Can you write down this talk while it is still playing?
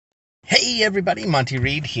Hey everybody, Monty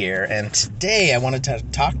Reed here, and today I wanted to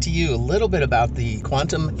talk to you a little bit about the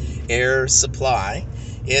Quantum Air Supply.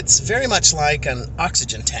 It's very much like an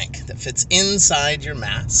oxygen tank that fits inside your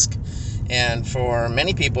mask, and for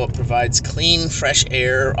many people it provides clean, fresh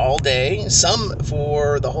air all day, some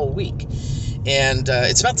for the whole week. And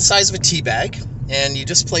it's about the size of a tea bag, and you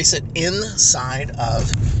just place it inside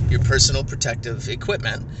of your personal protective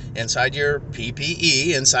equipment, inside your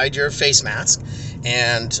PPE, inside your face mask.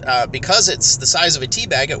 And because it's the size of a tea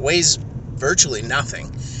bag, it weighs virtually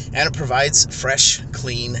nothing, and it provides fresh,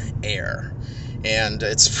 clean air. And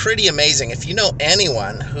it's pretty amazing. If you know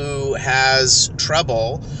anyone who has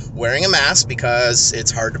trouble wearing a mask because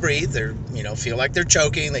it's hard to breathe, they feel like they're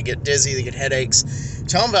choking, they get dizzy, they get headaches,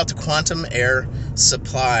 tell them about the Quantum Air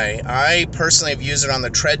Supply. I personally have used it on the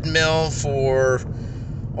treadmill for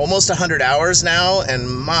almost 100 hours now, and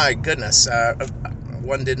my goodness,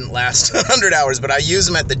 one didn't last 100 hours, but I use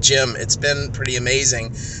them at the gym. It's been pretty amazing.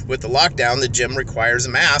 With the lockdown, the gym requires a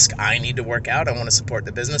mask. I need to work out. I want to support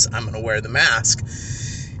the business. I'm going to wear the mask.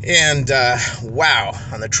 And wow,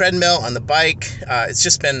 on the treadmill, on the bike, it's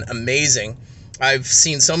just been amazing. I've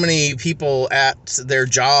seen so many people at their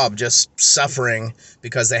job just suffering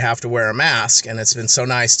because they have to wear a mask, and it's been so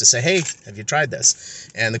nice to say, hey, have you tried this?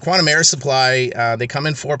 And the Quantum Air Supply, they come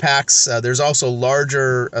in 4-packs. There's also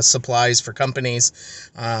larger supplies for companies.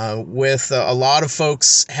 With a lot of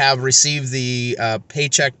folks have received the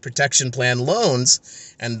Paycheck Protection Plan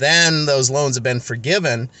loans, and then those loans have been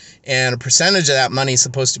forgiven, and a percentage of that money is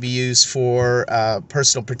supposed to be used for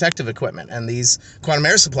personal protective equipment, and these Quantum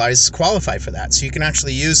Air Supplies qualify for that. So you can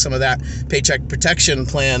actually use some of that Paycheck Protection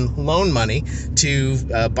Plan loan money to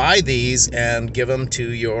buy these and give them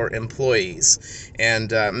to your employees.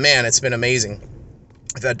 And man, it's been amazing.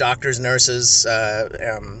 I've had doctors, nurses,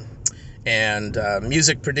 and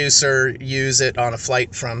music producer use it on a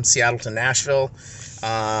flight from Seattle to Nashville.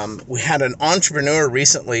 We had an entrepreneur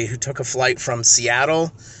recently who took a flight from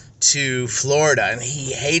Seattle to Florida, and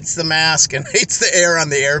he hates the mask and hates the air on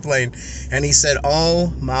the airplane. And he said,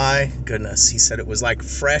 oh my goodness, he said it was like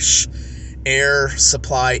fresh air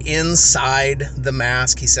supply inside the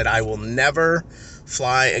mask. He said, I will never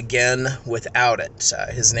fly again without it.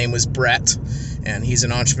 His name was Brett, and he's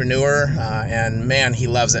an entrepreneur, and man, he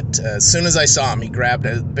loves it. As soon as I saw him, he grabbed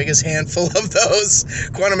the biggest handful of those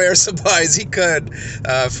Quantum Air Supplies he could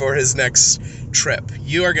for his next trip.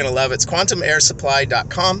 You are going to love it. It's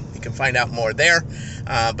quantumairsupply.com. You can find out more there,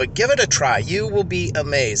 but give it a try. You will be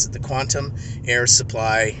amazed at the Quantum Air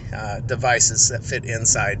Supply devices that fit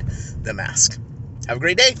inside the mask. Have a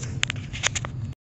great day.